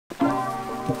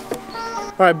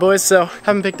Alright boys, so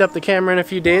haven't picked up the camera in a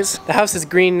few days. The house is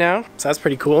green now, so that's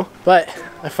pretty cool. But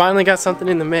I finally got something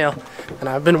in the mail, and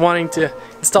I've been wanting to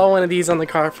install one of these on the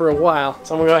car for a while.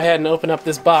 So I'm gonna go ahead and open up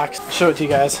this box, show it to you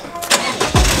guys.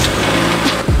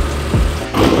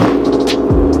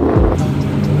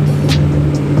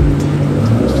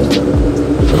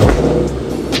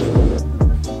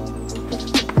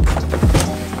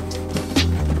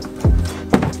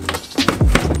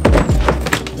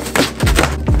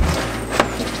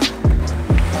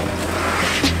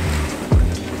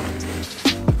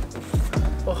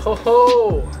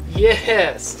 Oh,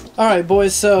 yes! Alright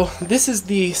boys, so this is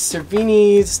the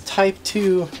Cervini's Type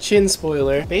 2 chin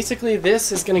spoiler. Basically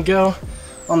this is going to go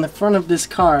on the front of this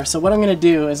car. So what I'm going to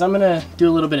do is I'm going to do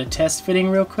a little bit of test fitting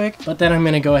real quick, but then I'm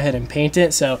going to go ahead and paint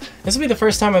it. So this will be the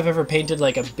first time I've ever painted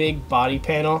like a big body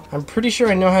panel. I'm pretty sure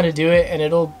I know how to do it, and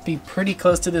it'll be pretty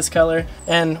close to this color.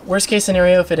 And worst case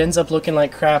scenario, if it ends up looking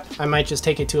like crap, I might just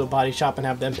take it to a body shop and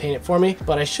have them paint it for me,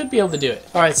 but I should be able to do it.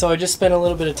 Alright, so I just spent a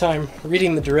little bit of time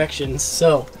reading the directions.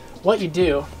 So what you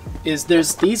do is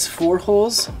there's these 4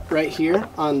 holes right here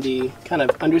on the kind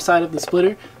of underside of the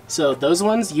splitter. So those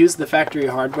ones use the factory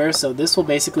hardware, so this will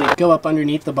basically go up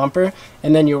underneath the bumper,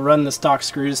 and then you'll run the stock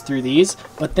screws through these.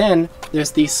 But then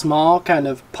there's these small kind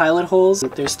of pilot holes.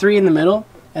 There's 3 in the middle,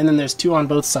 and then there's 2 on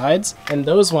both sides, and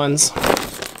those ones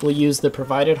will use the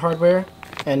provided hardware.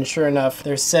 And sure enough,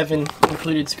 there's 7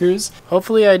 included screws.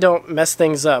 Hopefully I don't mess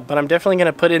things up, but I'm definitely going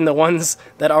to put in the ones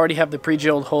that already have the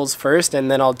pre-drilled holes first,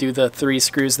 and then I'll do the 3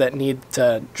 screws that need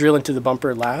to drill into the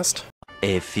bumper last.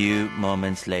 A few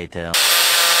moments later.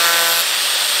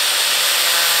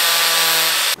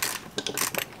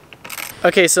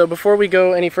 Okay, so before we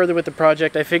go any further with the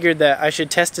project, I figured that I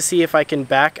should test to see if I can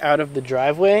back out of the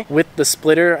driveway with the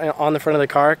splitter on the front of the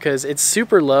car, because it's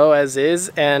super low as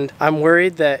is, and I'm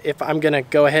worried that if I'm gonna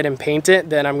go ahead and paint it,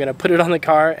 then I'm gonna put it on the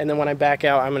car, and then when I back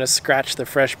out, I'm gonna scratch the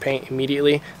fresh paint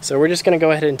immediately. So we're just gonna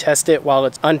go ahead and test it while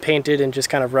it's unpainted and just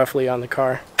kind of roughly on the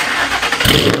car.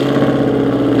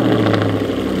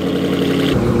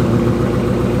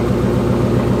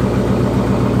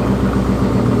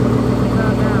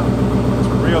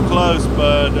 Close,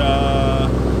 but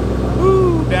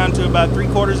down to about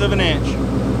 3/4 of an inch.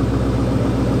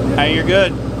 Now you're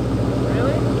good.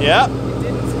 Really? Yep. It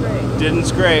didn't scrape. Didn't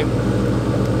scrape.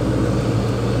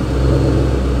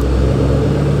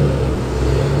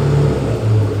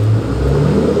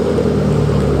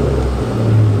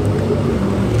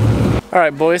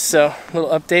 Alright boys, so little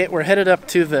update. We're headed up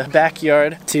to the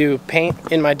backyard to paint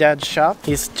in my dad's shop.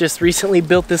 He's just recently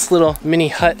built this little mini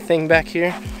hut thing back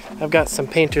here. I've got some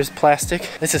painter's plastic.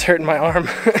 This is hurting my arm.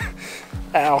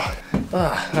 Ow.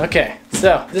 Okay,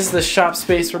 so this is the shop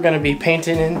space we're gonna be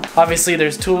painting in. Obviously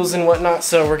there's tools and whatnot,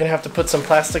 so we're gonna have to put some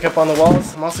plastic up on the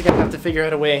walls. I'm also gonna have to figure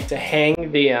out a way to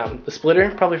hang the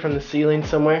splitter, probably from the ceiling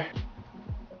somewhere.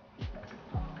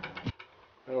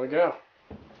 There we go.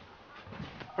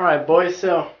 Alright boys,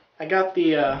 so I got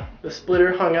the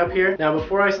splitter hung up here. Now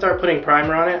before I start putting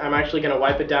primer on it, I'm actually going to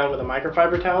wipe it down with a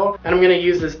microfiber towel. And I'm going to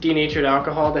use this denatured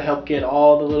alcohol to help get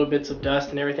all the little bits of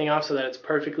dust and everything off so that it's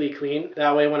perfectly clean.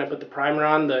 That way when I put the primer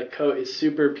on, the coat is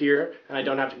super pure and I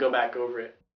don't have to go back over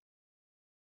it.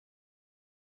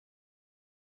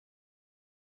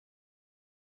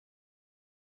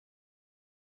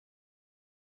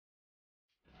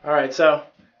 Alright, so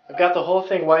I've got the whole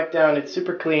thing wiped down. It's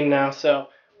super clean now, so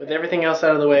with everything else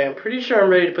out of the way, I'm pretty sure I'm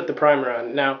ready to put the primer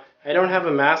on. Now, I don't have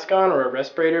a mask on or a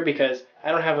respirator because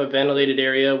I don't have a ventilated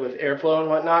area with airflow and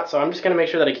whatnot, so I'm just going to make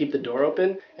sure that I keep the door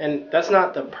open. And that's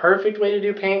not the perfect way to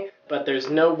do paint, but there's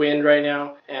no wind right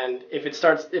now, and if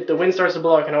the wind starts to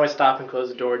blow, I can always stop and close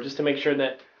the door just to make sure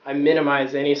that I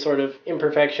minimize any sort of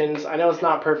imperfections. I know it's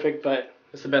not perfect, but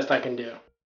it's the best I can do.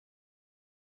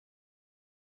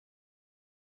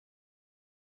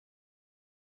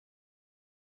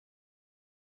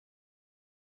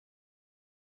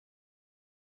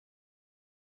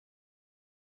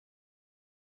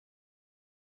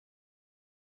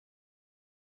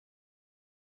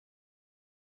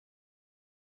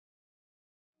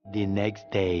 The next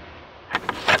day.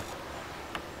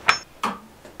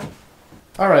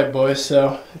 Alright boys,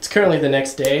 so it's currently the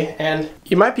next day, and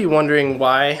you might be wondering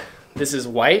why this is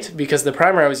white, because the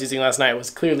primer I was using last night was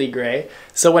clearly gray.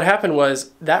 So what happened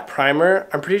was, that primer,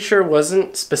 I'm pretty sure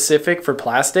wasn't specific for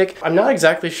plastic. I'm not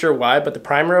exactly sure why, but the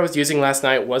primer I was using last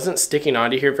night wasn't sticking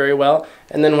onto here very well,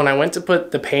 and then when I went to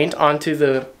put the paint onto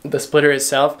the splitter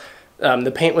itself,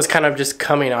 the paint was kind of just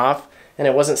coming off, and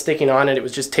it wasn't sticking on, and it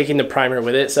was just taking the primer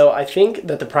with it. So I think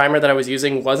that the primer that I was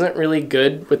using wasn't really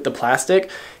good with the plastic.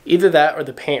 Either that or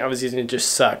the paint I was using just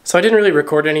sucked. So I didn't really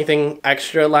record anything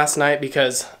extra last night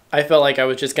because I felt like I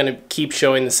was just gonna keep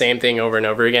showing the same thing over and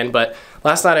over again. But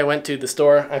last night I went to the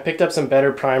store, I picked up some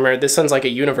better primer. This one's like a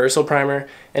universal primer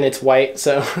and it's white,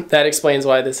 so that explains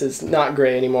why this is not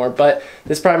gray anymore. But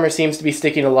this primer seems to be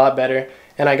sticking a lot better,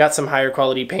 and I got some higher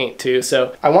quality paint too.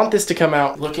 So I want this to come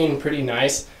out looking pretty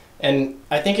nice. And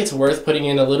I think it's worth putting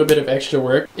in a little bit of extra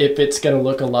work if it's gonna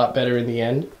look a lot better in the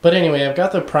end. But anyway, I've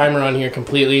got the primer on here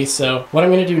completely. So what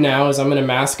I'm gonna do now is I'm gonna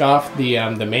mask off the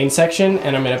main section,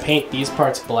 and I'm gonna paint these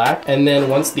parts black. And then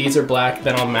once these are black,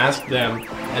 then I'll mask them,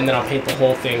 and then I'll paint the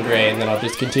whole thing gray, and then I'll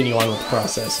just continue on with the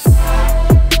process.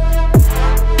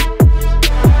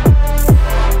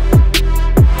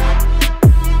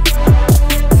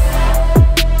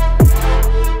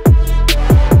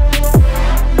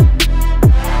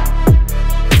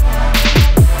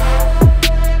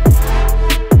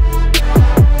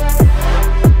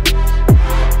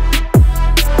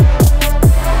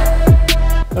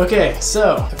 Okay,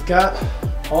 so I've got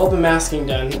all the masking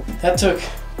done. That took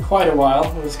quite a while.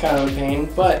 It was kind of a pain,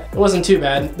 but it wasn't too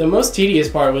bad. The most tedious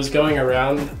part was going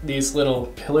around these little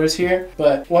pillars here,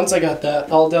 but once I got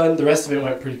that all done, the rest of it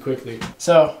went pretty quickly.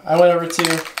 So I went over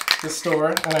to the store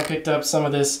and I picked up some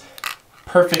of this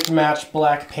perfect match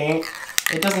black paint.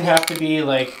 It doesn't have to be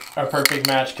like a perfect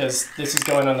match because this is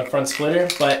going on the front splitter,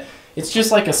 but it's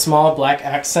just like a small black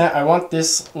accent. I want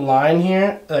this line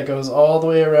here that goes all the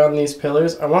way around these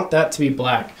pillars. I want that to be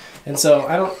black. And so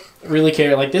I don't really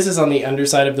care. Like, this is on the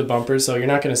underside of the bumper, so you're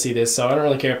not going to see this. So I don't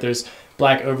really care if there's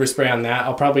black overspray on that.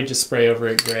 I'll probably just spray over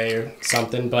it gray or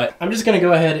something. But I'm just going to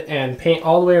go ahead and paint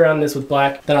all the way around this with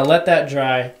black. Then I'll let that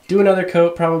dry, do another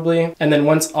coat probably. And then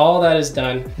once all that is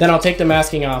done, then I'll take the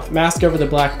masking off, mask over the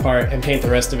black part, and paint the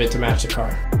rest of it to match the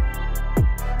car.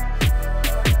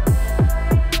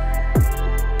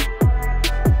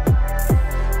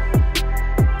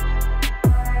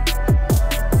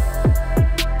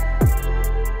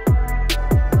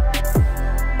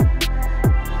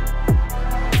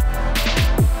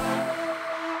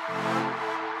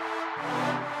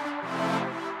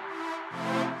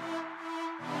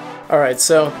 Alright,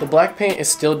 so the black paint is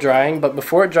still drying, but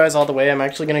before it dries all the way, I'm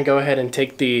actually going to go ahead and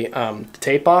take the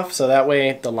tape off, so that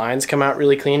way the lines come out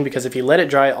really clean, because if you let it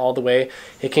dry all the way,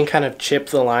 it can kind of chip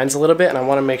the lines a little bit, and I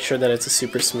want to make sure that it's a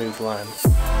super smooth line.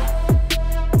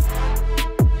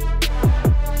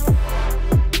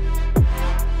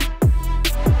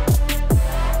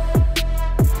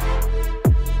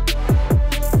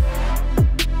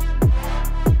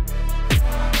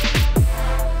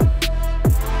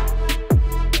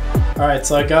 Alright,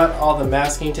 so I got all the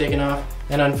masking taken off,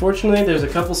 and unfortunately there's a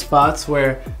couple spots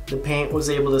where the paint was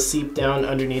able to seep down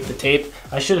underneath the tape.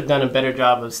 I should have done a better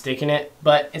job of sticking it,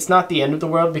 but it's not the end of the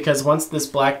world, because once this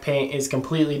black paint is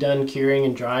completely done curing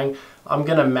and drying, I'm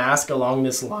gonna mask along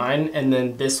this line, and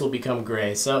then this will become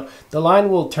gray. So the line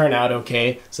will turn out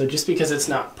okay, so just because it's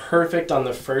not perfect on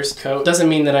the first coat doesn't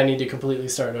mean that I need to completely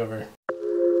start over.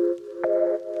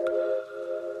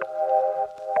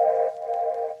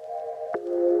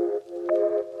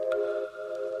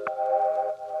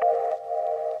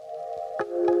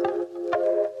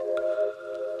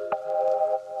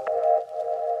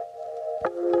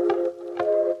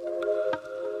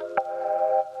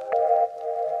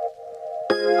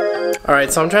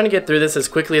 Alright, so I'm trying to get through this as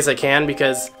quickly as I can,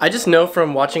 because I just know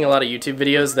from watching a lot of YouTube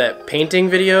videos that painting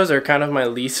videos are kind of my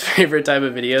least favorite type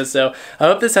of videos, so I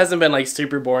hope this hasn't been like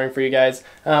super boring for you guys.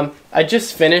 I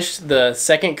just finished the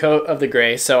second coat of the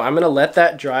gray, so I'm going to let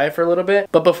that dry for a little bit,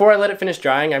 but before I let it finish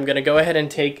drying, I'm going to go ahead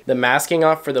and take the masking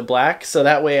off for the black, so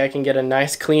that way I can get a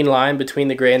nice clean line between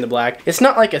the gray and the black. It's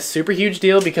not like a super huge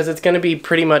deal, because it's going to be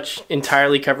pretty much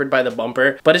entirely covered by the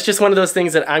bumper, but it's just one of those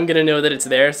things that I'm going to know that it's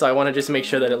there, so I want to just make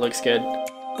sure that it looks good.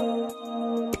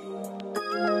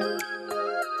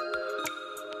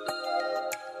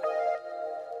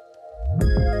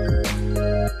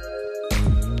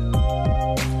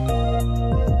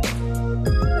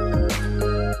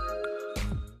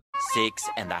 Six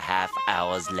and a half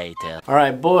hours later.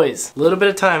 Alright boys, a little bit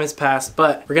of time has passed,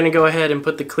 but we're gonna go ahead and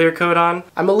put the clear coat on.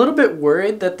 I'm a little bit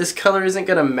worried that this color isn't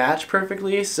gonna match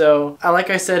perfectly, so like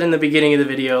I said in the beginning of the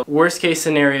video, worst case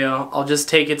scenario, I'll just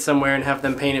take it somewhere and have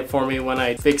them paint it for me when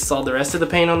I fix all the rest of the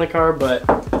paint on the car, but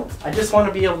I just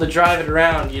want to be able to drive it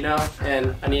around, you know,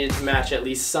 and I need it to match at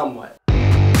least somewhat.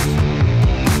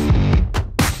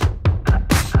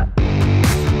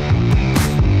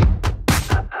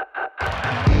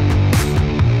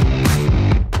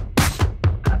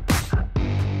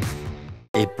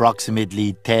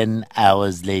 Approximately 10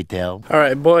 hours later.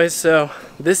 Alright boys, so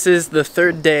this is the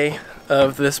third day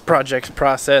of this project's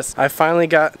process. I finally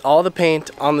got all the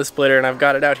paint on the splitter and I've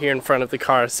got it out here in front of the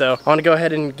car. So I want to go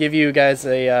ahead and give you guys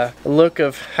a look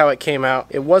of how it came out.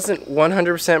 It wasn't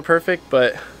 100% perfect,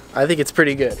 but I think it's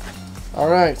pretty good.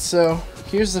 Alright, so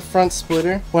here's the front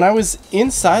splitter. When I was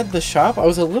inside the shop, I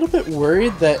was a little bit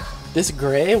worried that this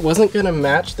gray wasn't gonna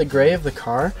match the gray of the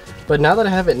car, but now that I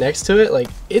have it next to it, like,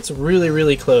 it's really,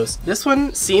 really close. This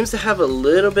one seems to have a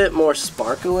little bit more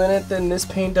sparkle in it than this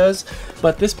paint does,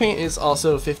 but this paint is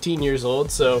also 15 years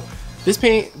old, so this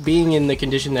paint being in the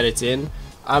condition that it's in,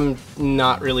 I'm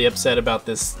not really upset about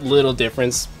this little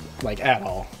difference, like, at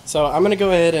all. So I'm gonna go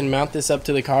ahead and mount this up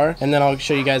to the car, and then I'll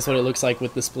show you guys what it looks like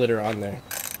with the splitter on there.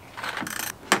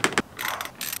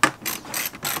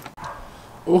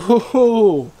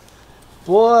 Ooh,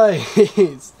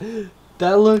 boys,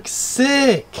 that looks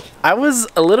sick. I was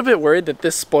a little bit worried that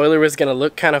this spoiler was gonna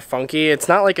look kind of funky. It's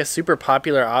not like a super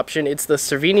popular option. It's the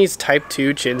Cervini's Type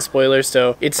 2 chin spoiler,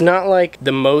 so it's not like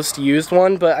the most used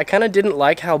one, but I kind of didn't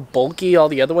like how bulky all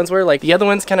the other ones were. Like, the other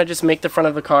ones kind of just make the front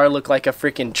of the car look like a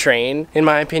freaking train, in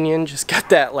my opinion. Just got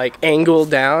that like angle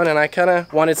down, and I kind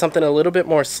of wanted something a little bit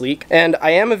more sleek. And I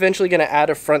am eventually gonna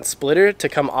add a front splitter to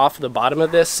come off the bottom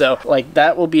of this, so like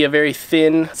that will be a very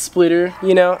thin splitter,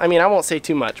 you know? I mean, I won't say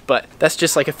too much, but that's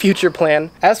just like a future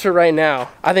plan. As for right now,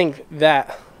 I think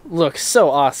that looks so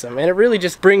awesome, and it really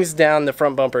just brings down the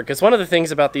front bumper, because one of the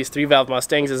things about these 3-valve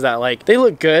Mustangs is that, like, they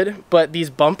look good, but these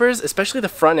bumpers, especially the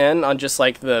front end on just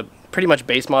like the pretty much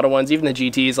base model ones, even the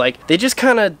GTs, like, they just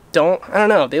kind of don't, I don't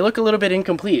know, they look a little bit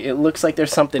incomplete. It looks like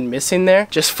there's something missing there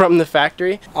just from the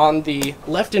factory. On the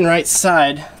left and right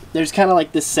side, there's kind of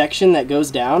like this section that goes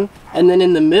down, and then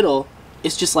in the middle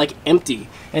it's just like empty.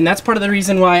 And that's part of the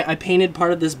reason why I painted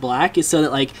part of this black, is so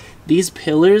that like these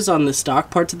pillars on the stock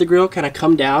parts of the grill kind of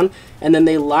come down, and then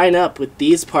they line up with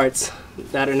these parts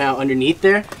that are now underneath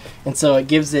there, and so it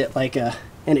gives it like an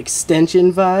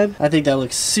extension vibe. I think that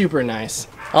looks super nice.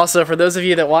 Also, for those of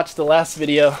you that watched the last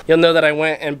video, you'll know that I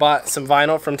went and bought some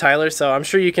vinyl from Tyler, so I'm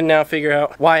sure you can now figure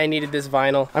out why I needed this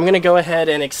vinyl. I'm gonna go ahead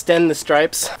and extend the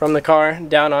stripes from the car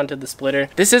down onto the splitter.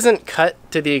 This isn't cut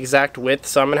to the exact width,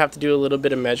 so I'm gonna have to do a little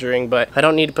bit of measuring, but I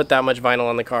don't need to put that much vinyl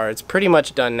on the car. It's pretty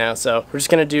much done now, so we're just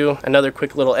gonna do another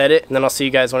quick little edit, and then I'll see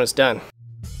you guys when it's done.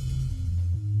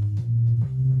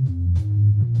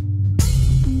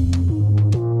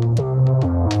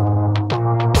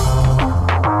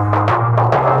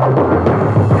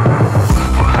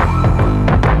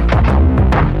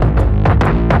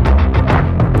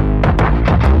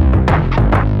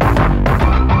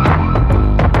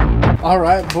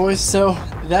 Alright boys, so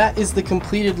that is the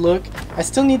completed look. I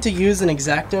still need to use an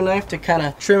X-Acto knife to kind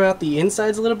of trim out the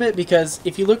insides a little bit, because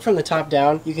if you look from the top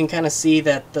down, you can kind of see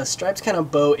that the stripes kind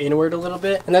of bow inward a little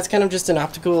bit, and that's kind of just an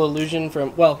optical illusion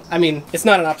from, well, I mean, it's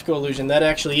not an optical illusion, that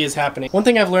actually is happening. One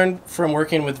thing I've learned from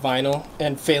working with vinyl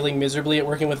and failing miserably at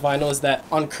working with vinyl is that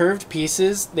on curved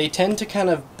pieces, they tend to kind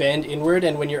of bend inward,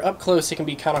 and when you're up close, it can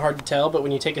be kind of hard to tell, but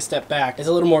when you take a step back, it's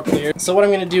a little more clear. So what I'm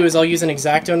going to do is I'll use an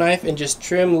X-Acto knife and just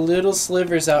trim little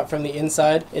slivers out from the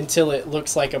inside until it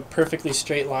looks like a perfectly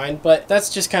straight line, but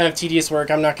that's just kind of tedious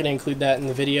work. I'm not going to include that in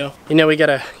the video. You know, we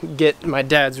gotta get my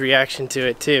dad's reaction to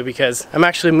it too, because I'm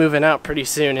actually moving out pretty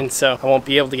soon, and so I won't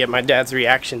be able to get my dad's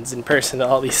reactions in person to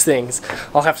all these things.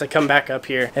 I'll have to come back up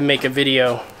here and make a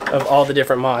video of all the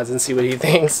different mods and see what he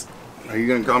thinks. Are you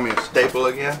gonna call me a staple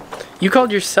again? You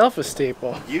called yourself a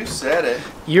staple. You said it.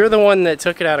 You're the one that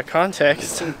took it out of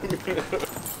context.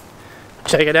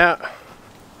 Check it out.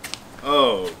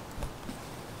 Oh.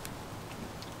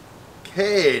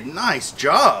 Okay, nice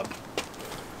job.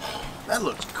 That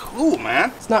looks cool,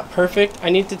 man. It's not perfect. I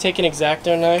need to take an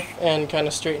X-Acto knife and kind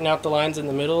of straighten out the lines in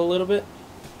the middle a little bit,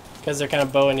 because they're kind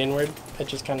of bowing inward. It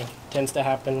just kind of tends to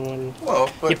happen when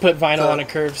you put vinyl on a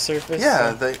curved surface.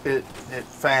 Yeah, so. It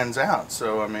fans out,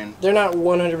 so I mean... They're not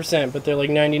 100%, but they're like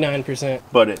 99%.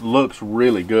 But it looks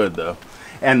really good, though.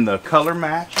 And the color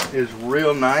match is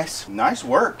real nice. Nice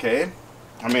work, Cade.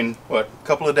 I mean, what, a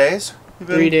couple of days?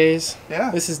 3 days.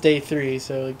 Yeah. This is day 3,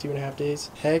 so like 2.5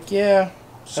 days. Heck yeah.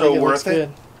 So worth it?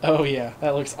 Good. Oh yeah,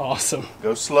 that looks awesome.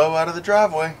 Go slow out of the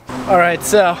driveway. Alright,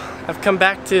 so I've come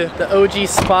back to the OG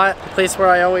spot, the place where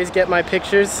I always get my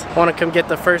pictures. I want to come get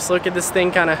the first look at this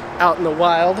thing kind of out in the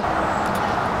wild.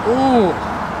 Ooh.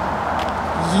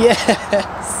 Yes.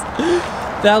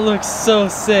 That looks so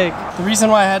sick. The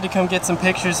reason why I had to come get some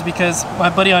pictures is because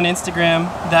my buddy on Instagram,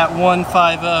 that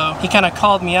 150, he kind of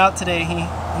called me out today.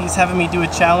 He's having me do a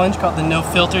challenge called the No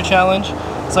Filter Challenge.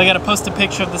 So I gotta post a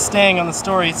picture of the Stang on the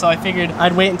story, so I figured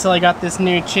I'd wait until I got this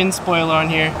new chin spoiler on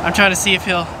here. I'm trying to see if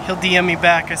he'll DM me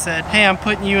back. I said, hey, I'm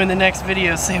putting you in the next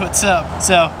video, say what's up.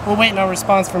 So we're waiting on a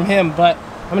response from him, but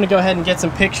I'm gonna go ahead and get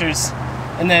some pictures,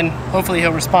 and then hopefully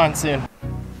he'll respond soon.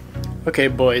 Okay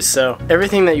boys, so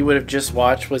everything that you would have just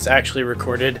watched was actually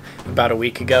recorded about a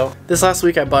week ago. This last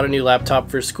week I bought a new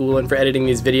laptop for school and for editing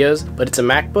these videos, but it's a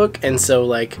MacBook, and so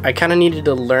like I kind of needed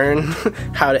to learn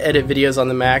how to edit videos on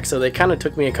the Mac, so they kind of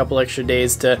took me a couple extra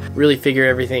days to really figure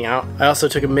everything out. I also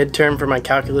took a midterm for my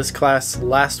calculus class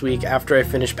last week after I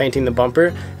finished painting the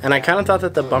bumper, and I kind of thought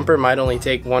that the bumper might only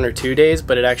take 1 or 2 days,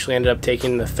 but it actually ended up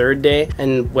taking the 3rd day,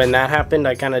 and when that happened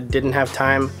I kind of didn't have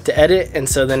time to edit, and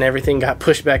so then everything got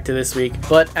pushed back to this week.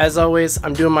 But as always,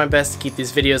 I'm doing my best to keep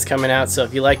these videos coming out, so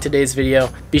if you like today's video,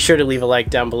 be sure to leave a like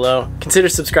down below. Consider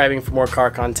subscribing for more car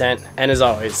content, and as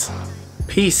always,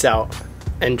 peace out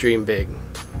and dream big.